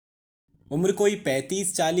उम्र कोई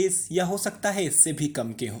 35-40 या हो सकता है इससे भी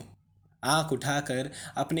कम के हों। आंख उठाकर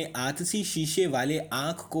अपने आतसी शीशे वाले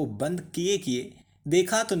आंख को बंद किए किए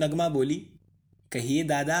देखा तो नगमा बोली, कहिए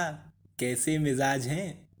दादा, कैसे मिजाज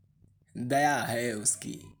हैं? दया है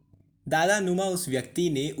उसकी। दादा नुमा उस व्यक्ति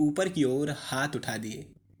ने ऊपर की ओर हाथ उठा दिए।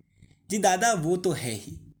 जी दादा, वो तो है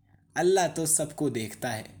ही। अल्लाह तो सबको देखता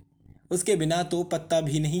है। उसके बिना तो पत्ता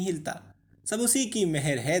भी नहीं हिलता। सब उसी की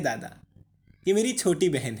मेहर है दादा। ये मेरी छोटी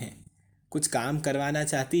बहन है, कुछ काम करवाना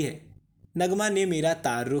चाहती है। नगमा ने मेरा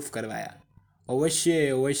तारुफ करवाया। अवश्य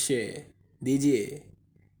अवश्य, दीजिए।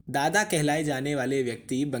 दादा कहलाए जाने वाले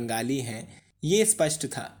व्यक्ति बंगाली हैं, ये स्पष्ट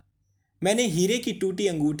था। मैंने हीरे की टूटी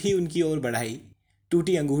अंगूठी उनकी ओर बढ़ाई।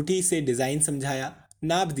 टूटी अंगूठी से डिज़ाइन समझाया,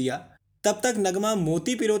 नाप दिया। तब तक नगमा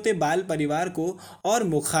मोती पिरोते बाल परिवार को और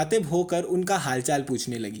मुखातिब होकर उनका हालचाल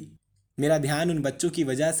पूछने लगी। मेरा ध्यान उन बच्चों की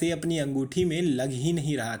वजह से अपनी अंगूठी में लग ही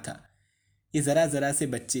नहीं रहा था। ये ज़रा ज़रा से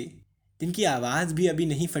बच्चे, जिनकी आवाज़ भी अभी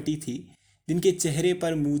नहीं फटी थी, जिनके चेहरे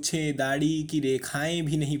पर मूछें दाढ़ी की रेखाएं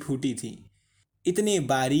भी नहीं फूटी थीं, इतने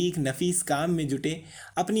बारीक नफीस काम में जुटे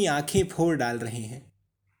अपनी आंखें फोड़ डाल रहे हैं।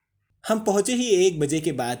 हम पहुंचे ही 1 बजे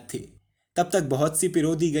के बाद थे। तब तक बहुत सी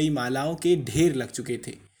पिरो दी गई मालाओं के ढेर लग चुके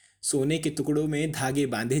थे। सोने के टुकड़ों में धागे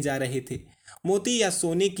बांधे जा रहे थे। मोती या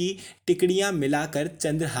सोने की टिकड़ियां मिलाकर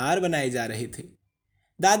चंद्रहार बनाए जा रहे थे।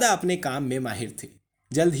 दादा अपने काम में माहिर थे।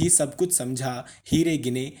 जल्द ही सब कुछ समझा, हीरे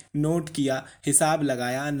गिने, नोट किया, हिसाब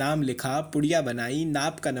लगाया, नाम लिखा, पुड़िया बनाई,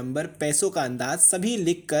 नाप का नंबर, पैसों का अंदाज सभी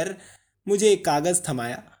लिख कर मुझे एक कागज़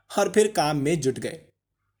थमाया और फिर काम में जुट गए।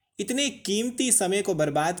 इतने कीमती समय को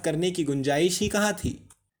बर्बाद करने की गुंजाइश ही कहाँ थी।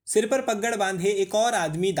 सिर पर पगड़ बांधे एक और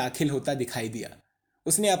आदमी दाखिल होता दिखाई दिया।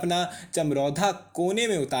 उसने अपना चमरौधा कोने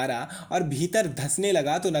में उतारा और भीतर धंसने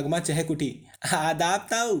लगा तो नगमा चहक उठी। आदाब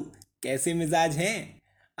ताऊ, कैसे मिजाज हैं?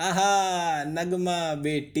 आहा नगमा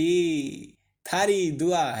बेटी, थारी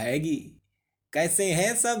दुआ हैगी। कैसे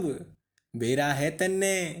हैं सब? बेरा है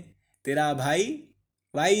तन्ने, तेरा भाई,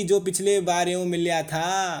 भाई जो पिछले बार यूं मिलया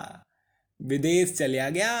था, विदेश चलिया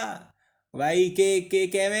गया। भाई के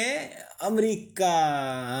क्या में अमेरिका।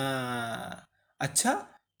 हाँ। अच्छा,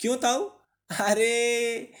 क्यों ताऊ?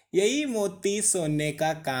 अरे यही मोती सोने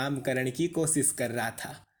का काम करने की कोशिश कर रहा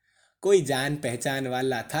था। कोई जान पहचान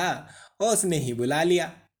वाला था और उसने ही बुला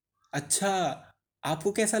लिया। अच्छा,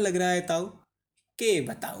 आपको कैसा लग रहा है ताऊ? के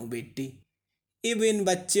बताऊं बेटी, अब इन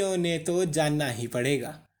बच्चों ने तो जानना ही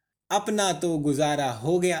पड़ेगा। अपना तो गुजारा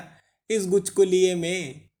हो गया, इस गुचकुलिए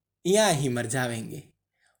में यहाँ ही मर जावेंगे।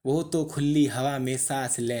 वो तो खुली हवा में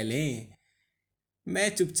सांस ले लें। मैं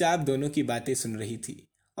चुपचाप दोनों की बातें सुन रही थी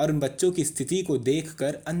और उन बच्चों की स्थिति को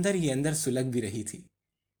देखकर अंदर ही अंदर सुलग भी रही थी।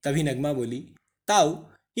 तभी नगमा बोली, ताऊ,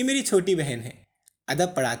 ये मेरी छोटी बहन है,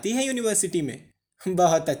 अदब पढ़ाती है यूनिवर्सिटी में।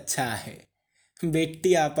 बहुत अच्छा है,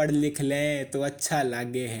 बेटियाँ पढ़ लिख लें तो अच्छा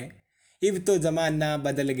लागे है। अब तो जमाना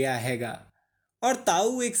बदल गया हैगा। और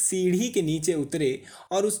ताऊ एक सीढ़ी के नीचे उतरे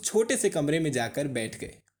और उस छोटे से कमरे में जाकर बैठ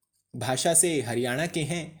गए। भाषा से हरियाणा के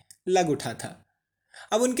हैं, लग उठा था।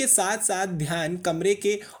 अब उनके साथ साथ ध्यान कमरे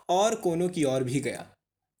के और कोनों की ओर भी गया।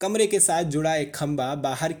 कमरे के साथ जुड़ा एक खंबा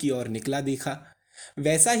बाहर की ओर निकला दिखा।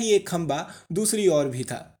 वैसा ही एक खंबा दूसरी ओर भी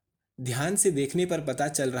था। ध्यान से देखने पर पता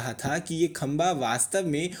चल रहा था कि ये खंबा वास्तव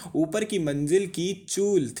में ऊपर की मंजिल की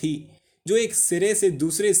चूल थी, जो एक सिरे से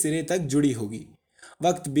दूसरे सिरे तक जुड़ी होगी।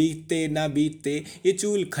 वक्त बीतते ना बीतते ये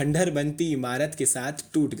चूल खंडहर बनती इमारत के साथ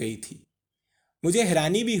टूट गई थी। मुझे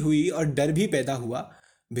हैरानी भी हुई और डर भी पैदा हुआ।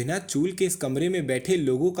 बिना चूल के इस कमरे में बैठे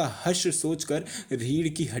लोगों का हश्र सोचकर रीढ़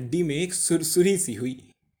की हड्डी में एक सुरसुरी सी हुई।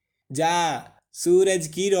 जा, सूरज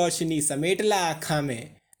की रोशनी समेट ला आँखा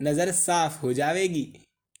में, नजर साफ हो जावेगी।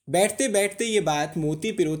 बैठते बैठते ये बात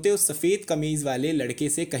मोती पिरोते उस सफ़ेद कमीज वाले लड़के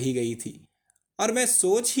से कही गई थी और मैं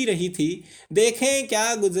सोच ही रही थी, देखें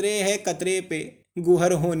क्या गुजरे है कतरे पे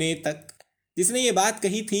गुहर होने तक। जिसने ये बात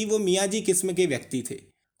कही थी वो मियाँ जी किस्म के व्यक्ति थे।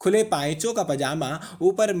 खुले पायचों का पजामा,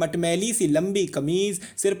 ऊपर मटमैली सी लंबी कमीज,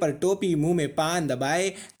 सिर पर टोपी, मुंह में पान दबाए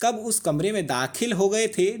कब उस कमरे में दाखिल हो गए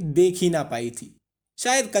थे देख ही ना पाई थी।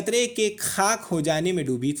 शायद कतरे के खाक हो जाने में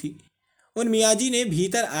डूबी थी। उन मियाजी ने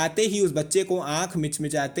भीतर आते ही उस बच्चे को आंख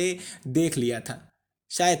मिचमिचाते देख लिया था।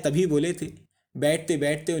 शायद तभी बोले थे। बैठते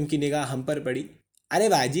बैठते उनकी निगाह हम पर पड़ी। अरे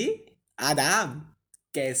बाजी, आदाब,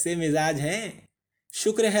 कैसे मिजाज हैं?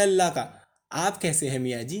 शुक्र है अल्लाह का। आप कैसे हैं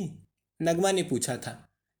मियाँ जी? नगमा ने पूछा था।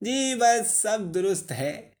 जी बस सब दुरुस्त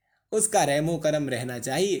है, उसका रहमो करम रहना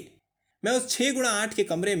चाहिए। मैं उस 6x8 के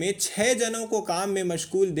कमरे में 6 जनों को काम में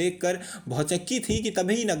मशगूल देखकर भौचक्की थी कि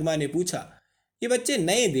तभी नगमा ने पूछा, ये बच्चे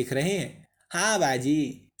नए दिख रहे हैं? हाँ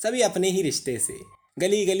बाजी, सभी अपने ही रिश्ते से,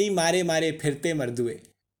 गली गली मारे मारे फिरते मर्दुए।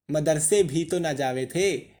 मदरसे भी तो ना जावे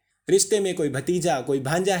थे। रिश्ते में कोई भतीजा कोई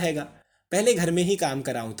भांजा हैगा। पहले घर में ही काम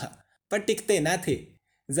कराऊं था, पर टिकते ना थे।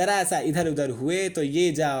 जरा सा इधर उधर हुए तो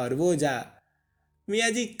ये जा और वो जा। मियाँ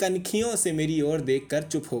जी कनखियों से मेरी ओर देखकर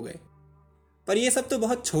चुप हो गए। पर ये सब तो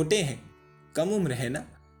बहुत छोटे हैं, कम उम्र है ना।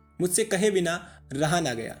 मुझसे कहे बिना रहा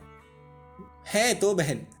ना गया। है तो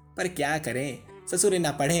बहन, पर क्या करें, ससुर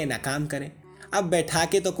ना पढ़े ना काम करें। अब बैठा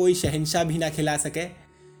के तो कोई शहंशाह भी ना खिला सके।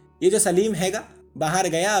 ये जो सलीम हैगा बाहर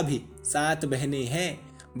गया अभी, 7 बहनें हैं,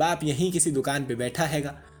 बाप यहीं किसी दुकान पे बैठा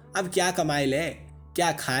हैगा। अब क्या कमाए ले,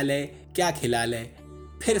 क्या खा ले, क्या खिला ले।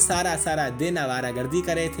 फिर सारा सारा दिन आवारागर्दी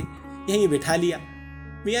करे थे, यहीं बिठा लिया।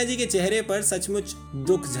 मियाँ जी के चेहरे पर सचमुच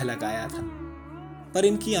दुख झलक आया था, पर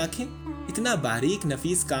इनकी आंखें, इतना बारीक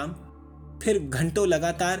नफीस काम। फिर घंटों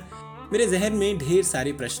लगातार मेरे जहन में ढेर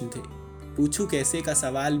सारे प्रश्न थे। पूछूं कैसे का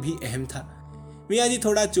सवाल भी अहम था। मियाँ जी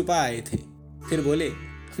थोड़ा चुपा आए थे, फिर बोले,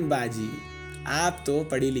 बाजी आप तो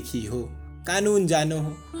पढ़ी लिखी हो, कानून जानो हो,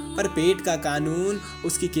 पर पेट का कानून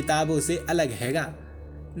उसकी किताबों से अलग हैगा।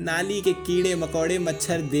 नाली के कीड़े मकोड़े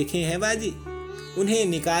मच्छर देखे हैं बाजी, उन्हें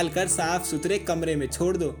निकाल कर साफ सुथरे कमरे में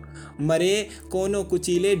छोड़ दो। मरे कोनो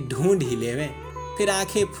कुचीले ढूंढ ही लेवे, फिर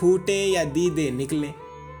आंखें फूटे या दीदे निकले,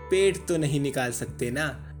 पेट तो नहीं निकाल सकते ना।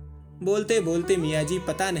 बोलते बोलते मियाँ जी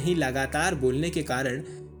पता नहीं लगातार बोलने के कारण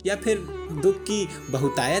या फिर दुख की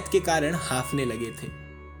बहुतायत के कारण हाफने लगे थे।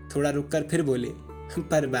 थोड़ा रुककर फिर बोले,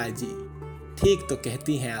 पर बाजी ठीक तो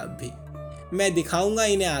कहती हैं आप भी। मैं दिखाऊंगा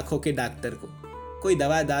इन्हें आंखों के डॉक्टर को, कोई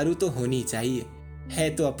दवा दारू तो होनी चाहिए, है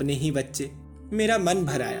तो अपने ही बच्चे। मेरा मन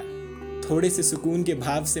भर आया। थोड़े से सुकून के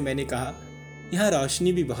भाव से मैंने कहा, यहाँ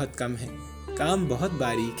रोशनी भी बहुत कम है, काम बहुत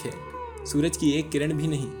बारीक है, सूरज की एक किरण भी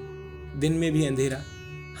नहीं, दिन में भी अंधेरा।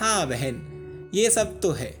 हाँ बहन, ये सब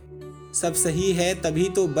तो है, सब सही है, तभी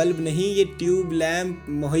तो बल्ब नहीं ये ट्यूब लैंप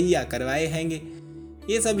मुहैया करवाए हैंगे।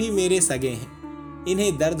 ये सभी मेरे सगे हैं,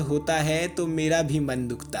 इन्हें दर्द होता है तो मेरा भी मन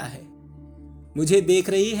दुखता है। मुझे देख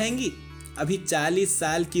रही हैंगी, अभी 40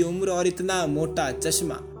 साल की उम्र और इतना मोटा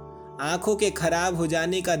चश्मा, आंखों के खराब हो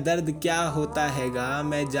जाने का दर्द क्या होता हैगा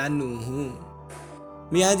मैं जानू हूं।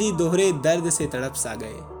 मियाँ जी दोहरे दर्द से तड़प सा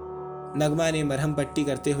गए। नगमा ने मरहम पट्टी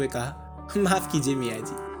करते हुए कहा, माफ कीजिए मियाँ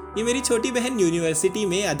जी, ये मेरी छोटी बहन यूनिवर्सिटी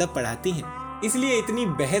में अदब पढ़ाती हैं, इसलिए इतनी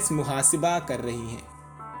बहस मुहासिबा कर रही हैं।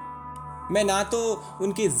 मैं ना तो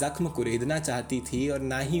उनके जख्म कुरेदना चाहती थी और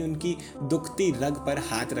ना ही उनकी दुखती रग पर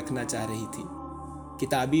हाथ रखना चाह रही थी।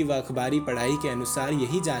 किताबी व अखबारी पढ़ाई के अनुसार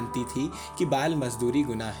यही जानती थी कि बाल मजदूरी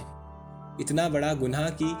गुनाह है, इतना बड़ा गुनाह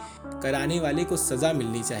कि कराने वाले को सजा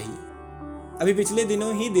मिलनी चाहिए। अभी पिछले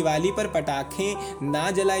दिनों ही दिवाली पर पटाखे ना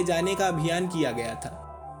जलाए जाने का अभियान किया गया था।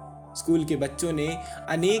 स्कूल के बच्चों ने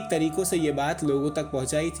अनेक तरीकों से ये बात लोगों तक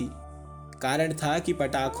पहुंचाई थी। कारण था कि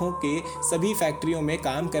पटाखों के सभी फैक्ट्रियों में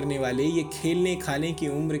काम करने वाले ये खेलने खाने की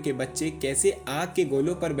उम्र के बच्चे कैसे आग के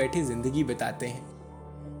गोलों पर बैठे जिंदगी बिताते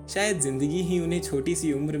हैं। शायद जिंदगी ही उन्हें छोटी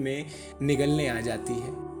सी उम्र में निगलने आ जाती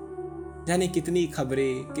है। जाने कितनी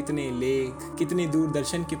खबरें, कितने लेख, कितने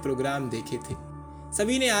दूरदर्शन के प्रोग्राम देखे थे,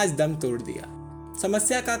 सभी ने आज दम तोड़ दिया।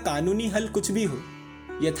 समस्या का कानूनी हल कुछ भी हो,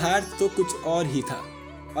 यथार्थ तो कुछ और ही था।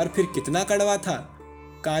 और फिर कितना कड़वा था।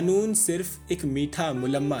 कानून सिर्फ एक मीठा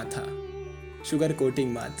मुलम्मा था, शुगर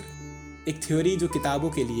कोटिंग मात्र, एक थ्योरी जो किताबों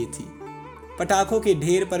के लिए थी। पटाखों के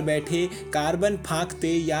ढेर पर बैठे, कार्बन फांकते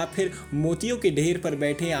या फिर मोतियों के ढेर पर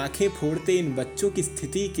बैठे आंखें फोड़ते इन बच्चों की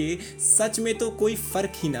स्थिति के सच में तो कोई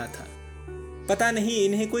फर्क ही ना था। पता नहीं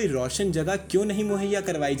इन्हें कोई रोशन जगह क्यों नहीं मुहैया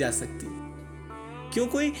करवाई जा सकती, क्यों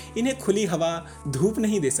कोई इन्हें खुली हवा, धूप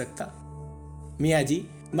नहीं दे सकता। मियाँ जी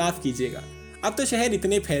माफ कीजिएगा, अब तो शहर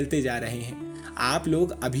इतने फैलते जा रहे हैं, आप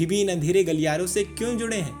लोग अभी भी इन अंधेरे गलियारों से क्यों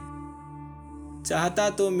जुड़े हैं। चाहता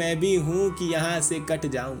तो मैं भी हूं कि यहां से कट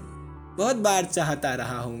जाऊं, बहुत बार चाहता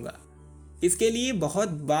रहा हूंगा, इसके लिए बहुत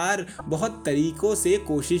बार बहुत तरीकों से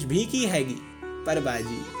कोशिश भी की हैगी। पर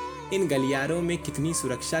बाजी इन गलियारों में कितनी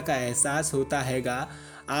सुरक्षा का एहसास होता हैगा।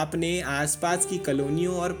 आपने आसपास की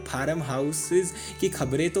कॉलोनियों और फार्म हाउसेस की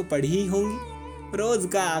खबरें तो पढ़ी ही होंगी, रोज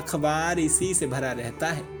का अखबार इसी से भरा रहता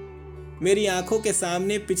है। मेरी आंखों के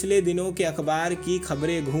सामने पिछले दिनों के अखबार की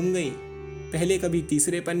खबरें घूम गईं। पहले कभी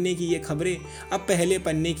तीसरे पन्ने की ये खबरें अब पहले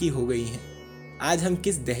पन्ने की हो गई हैं। आज हम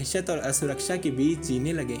किस दहशत और असुरक्षा के बीच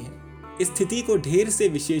जीने लगे हैं। इस स्थिति को ढेर से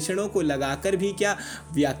विशेषणों को लगाकर भी क्या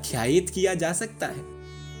व्याख्यायित किया जा सकता है।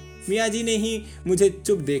 मियाँ जी ने ही मुझे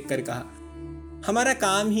चुप देखकर कहा, हमारा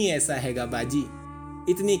काम ही ऐसा हैगा बाजी,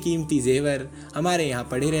 इतनी कीमती जेवर हमारे यहाँ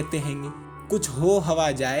पड़े रहते हैंगे, कुछ हो हवा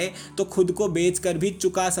जाए तो खुद को बेचकर भी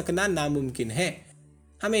चुका सकना नामुमकिन है।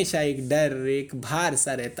 हमेशा एक डर, एक भार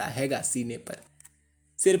सा रहता हैगा सीने पर,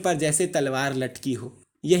 सिर पर जैसे तलवार लटकी हो।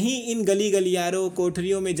 यहीं इन गली गलियारों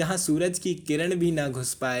कोठरियों में जहां सूरज की किरण भी ना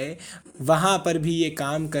घुस पाए, वहां पर भी ये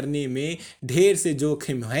काम करने में ढेर से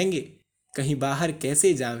जोखिम होंगे। कहीं बाहर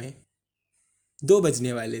कैसे जावें। 2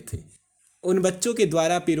 बजने वाले थे। उन बच्चों के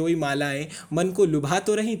द्वारा पिरोई मालाएं मन को लुभा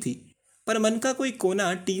तो रही थी, पर मन का कोई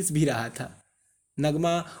कोना टीस भी रहा था।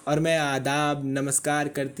 नगमा और मैं आदाब नमस्कार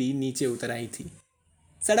करती नीचे उतर आई थी।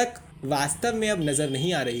 सड़क वास्तव में अब नजर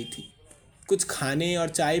नहीं आ रही थी। कुछ खाने और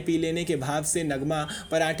चाय पी लेने के भाव से नगमा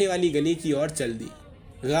पराठे वाली गली की ओर चल दी।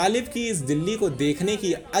 गालिब की इस दिल्ली को देखने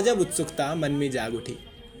की अजब उत्सुकता मन में जाग उठी।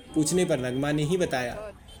 पूछने पर नगमा ने ही बताया,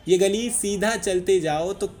 ये गली सीधा चलते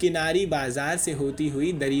जाओ तो किनारी बाजार से होती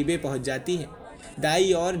हुई दरीबे पहुंच जाती है।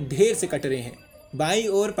 दाई और ढेर से कटरे हैं, बाई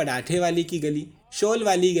और पराठे वाली की गली, शोल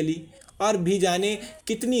वाली गली और भी जाने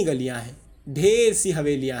कितनी गलियां हैं। ढेर सी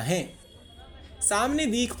हवेलियां हैं। सामने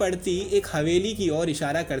दीख पड़ती एक हवेली की ओर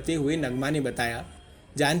इशारा करते हुए नगमा ने बताया,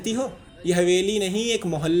 जानती हो, यह हवेली नहीं एक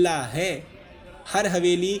मोहल्ला है। हर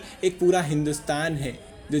हवेली एक पूरा हिंदुस्तान है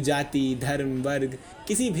जो जाति धर्म वर्ग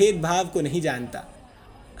किसी भेदभाव को नहीं जानता।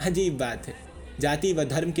 अजीब बात है, जाति व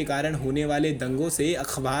धर्म के कारण होने वाले दंगों से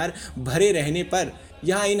अखबार भरे रहने पर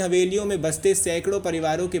यहाँ इन हवेलियों में बसते सैकड़ों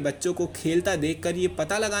परिवारों के बच्चों को खेलता देखकर ये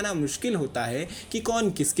पता लगाना मुश्किल होता है कि कौन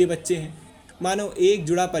किसके बच्चे हैं। मानो एक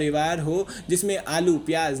जुड़ा परिवार हो जिसमें आलू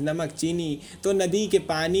प्याज नमक चीनी तो नदी के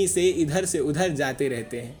पानी से इधर से उधर जाते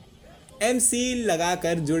रहते हैं। सील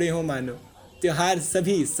लगाकर जुड़े हों मानो, त्योहार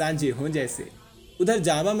सभी साझे हों जैसे। उधर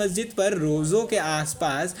जामा मस्जिद पर रोज़ों के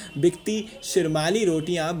आसपास बिकती शिरमाली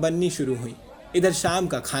रोटियां बननी शुरू हुई। इधर शाम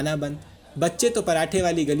का खाना बंद। बच्चे तो पराठे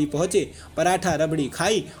वाली गली पहुंचे, पराठा रबड़ी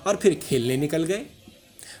खाई और फिर खेलने निकल गए।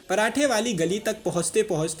 पराठे वाली गली तक पहुंचते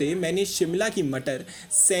पहुंचते मैंने शिमला की मटर,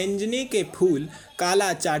 सेंजने के फूल,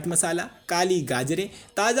 काला चाट मसाला, काली गाजरें,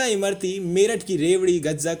 ताज़ा इमरती, मेरठ की रेवड़ी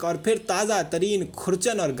गज्जक और फिर ताज़ा तरीन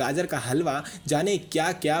खुरचन और गाजर का हलवा जाने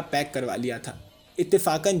क्या क्या पैक करवा लिया था।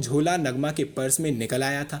 इत्तेफाकन झोला नगमा के पर्स में निकल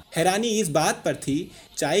आया था। हैरानी इस बात पर थी,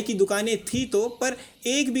 चाय की दुकानें थी तो, पर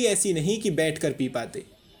एक भी ऐसी नहीं कि बैठकर पी पाते।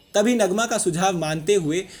 तभी नगमा का सुझाव मानते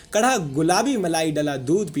हुए कड़ा गुलाबी मलाई डला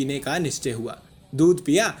दूध पीने का निश्चय हुआ। दूध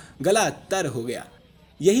पिया, गला तर हो गया।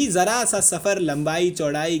 यही जरा सा सफ़र लंबाई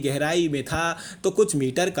चौड़ाई गहराई में था तो कुछ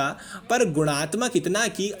मीटर का, पर गुणात्मक इतना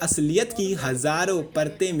कि असलियत की हजारों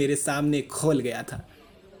परतें मेरे सामने खोल गया था।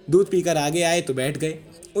 दूध पीकर आगे आए तो बैठ गए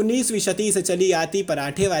 19वीं शती से चली आती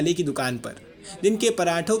पराठे वाले की दुकान पर, जिनके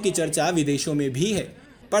पराठों की चर्चा विदेशों में भी है।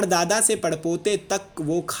 पड़दादा से पड़पोते तक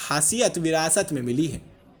वो खासियत विरासत में मिली है।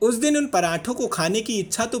 उस दिन उन पराठों को खाने की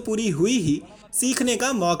इच्छा तो पूरी हुई ही, सीखने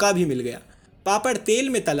का मौका भी मिल गया। पापड़ तेल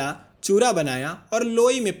में तला, चूरा बनाया और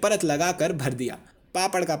लोई में परत लगाकर भर दिया।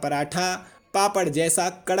 पापड़ का पराठा, पापड़ जैसा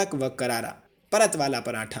कड़क व करारा, परत वाला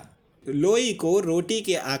पराठा। लोई को रोटी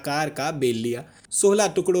के आकार का बेल लिया, 16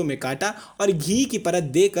 टुकड़ों में काटा और घी की परत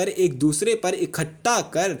देकर एक दूसरे पर इकट्ठा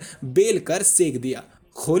कर बेल कर सेक दिया।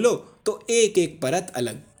 खोलो तो एक एक परत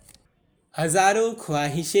अलग। हजारों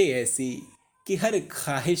ख्वाहिशें ऐसी कि हर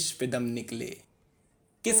ख्वाहिश पे दम निकले।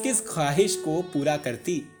 किस किस ख्वाहिश को पूरा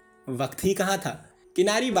करती, वक्त ही कहाँ था।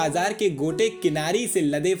 किनारी बाजार के गोटे किनारी से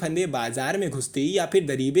लदे फंदे बाजार में घुसती, या फिर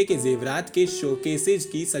दरीबे के जेवरात के शोकेसेज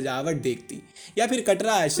की सजावट देखती, या फिर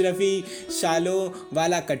कटरा अशरफी शालों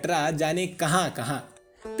वाला कटरा जाने कहाँ कहाँ।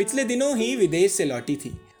 पिछले दिनों ही विदेश से लौटी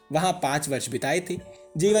थी, वहाँ 5 वर्ष बिताए थे।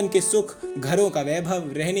 जीवन के सुख, घरों का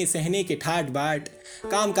वैभव, रहने सहने के ठाट बाट,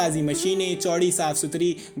 कामकाजी मशीनें, चौड़ी साफ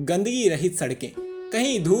सुथरी गंदगी रहित सड़कें,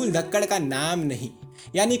 कहीं धूल धक्कड़ का नाम नहीं,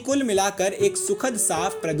 यानी कुल मिलाकर एक सुखद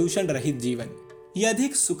साफ प्रदूषण रहित जीवन। यह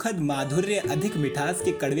अधिक सुखद माधुर्य, अधिक मिठास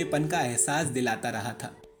के कड़वेपन का एहसास दिलाता रहा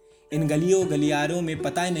था। इन गलियों गलियारों में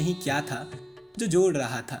पता नहीं क्या था जो जोड़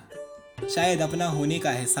रहा था। शायद अपना होने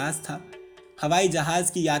का एहसास था। हवाई जहाज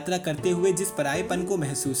की यात्रा करते हुए जिस परायेपन को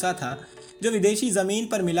महसूसा था, जो विदेशी जमीन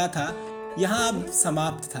पर मिला था, यहाँ अब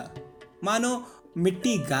समाप्त था। मानो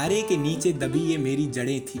मिट्टी गारे के नीचे दबी ये मेरी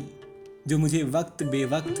जड़ें थी, जो मुझे वक्त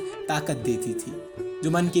बेवक्त ताकत देती थी,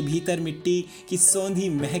 जो मन के भीतर मिट्टी की सौंधी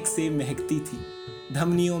महक से महकती थी,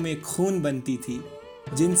 धमनियों में खून बनती थी,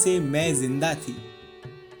 जिनसे मैं जिंदा थी।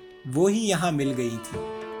 वो ही यहाँ मिल गई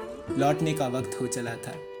थी। लौटने का वक्त हो चला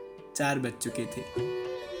था। 4 बज चुके थे।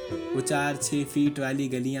 वो 4-6 फीट वाली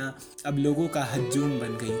गलियां अब लोगों का हजूम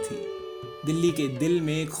बन गई थी। दिल्ली के दिल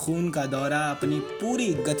में खून का दौरा अपनी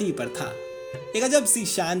पूरी गति पर था। एक अजब सी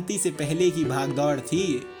शांति से पहले की भागदौड़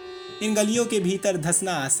थी। इन गलियों के भीतर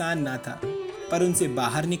धंसना आसान ना था, पर उनसे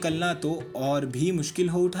बाहर निकलना तो और भी मुश्किल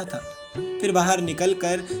हो उठा था। फिर बाहर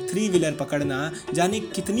निकलकर 3 व्हीलर पकड़ना जाने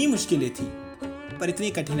कितनी मुश्किलें थी, पर इतनी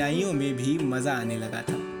कठिनाइयों में भी मजा आने लगा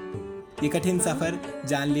था। ये कठिन सफर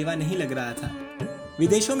जानलेवा नहीं लग रहा था।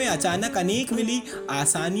 विदेशों में अचानक अनेक मिली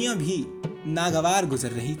आसानियां भी नागवार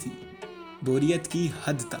गुजर रही थी, बोरियत की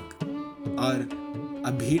हद तक। और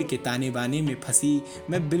अब भीड़ के ताने बाने में फंसी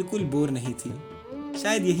मैं बिल्कुल बोर नहीं थी।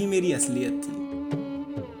 शायद यही मेरी असलियत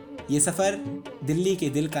थी। ये सफर दिल्ली के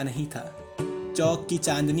दिल का नहीं था, चौक की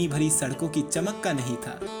चांदनी भरी सड़कों की चमक का नहीं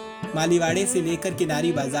था, मालीवाड़े से लेकर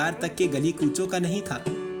किनारी बाजार तक के गली कूचों का नहीं था।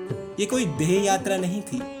 ये कोई देह यात्रा नहीं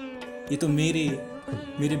थी, ये तो मेरे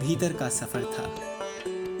मेरे भीतर का सफर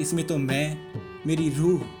था। इसमें तो मेरी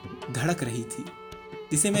रूह धड़क रही थी,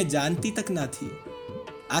 जिसे मैं जानती तक ना थी।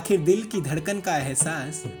 आखिर दिल की धड़कन का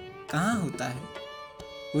एहसास कहाँ होता है?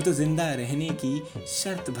 वो तो जिंदा रहने की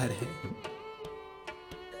शर्त भर है।